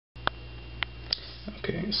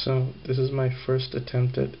Okay, so this is my first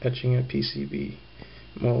attempt at etching a PCB.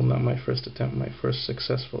 Well, not my first attempt, my first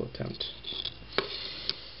successful attempt.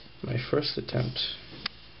 My first attempt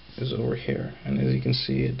is over here, and as you can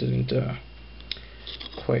see, it didn't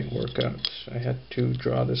quite work out. I had to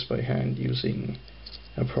draw this by hand using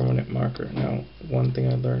a permanent marker. Now, one thing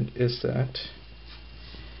I learned is that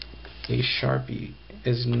a Sharpie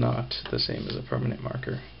is not the same as a permanent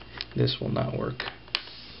marker. This will not work.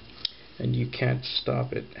 And you can't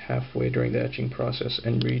stop it halfway during the etching process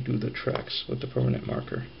and redo the tracks with the permanent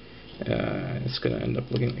marker. It's going to end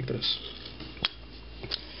up looking like this.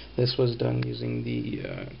 This was done using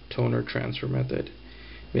the toner transfer method.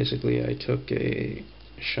 Basically, I took a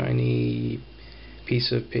shiny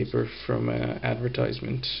piece of paper from an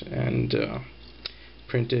advertisement and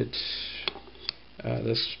printed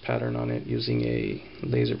this pattern on it using a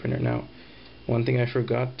laser printer. Now, one thing I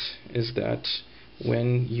forgot is that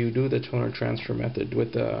when you do the toner transfer method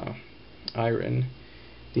with the iron,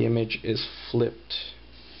 the image is flipped,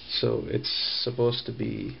 so it's supposed to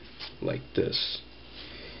be like this.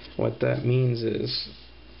 What that means is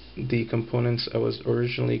the components I was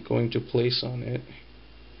originally going to place on it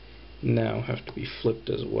now have to be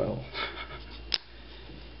flipped as well.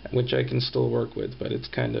 Which I can still work with, but it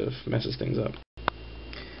kind of messes things up.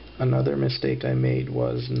 Another mistake I made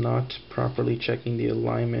was not properly checking the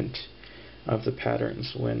alignment of the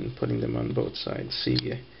patterns when putting them on both sides.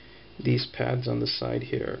 See, these pads on the side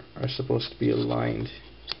here are supposed to be aligned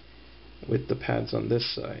with the pads on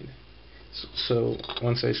this side. So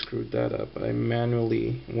once I screwed that up, I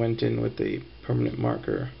manually went in with a permanent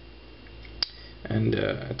marker and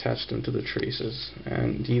attached them to the traces,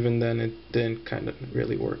 and even then it didn't kind of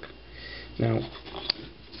really work. Now,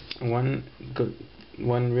 one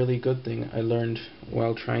really good thing I learned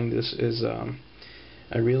while trying this is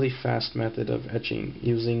a really fast method of etching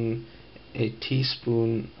using a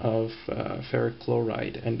teaspoon of ferric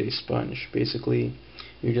chloride and a sponge. Basically,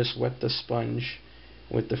 you just wet the sponge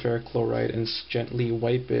with the ferric chloride and gently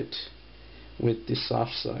wipe it with the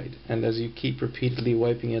soft side, and as you keep repeatedly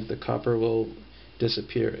wiping it, the copper will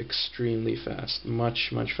disappear extremely fast,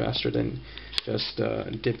 much faster than just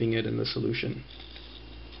dipping it in the solution.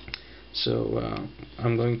 So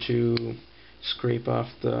I'm going to scrape off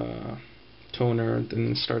the toner and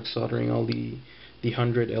then start soldering all the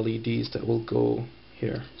 100 LEDs that will go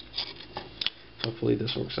here. Hopefully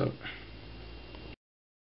this works out.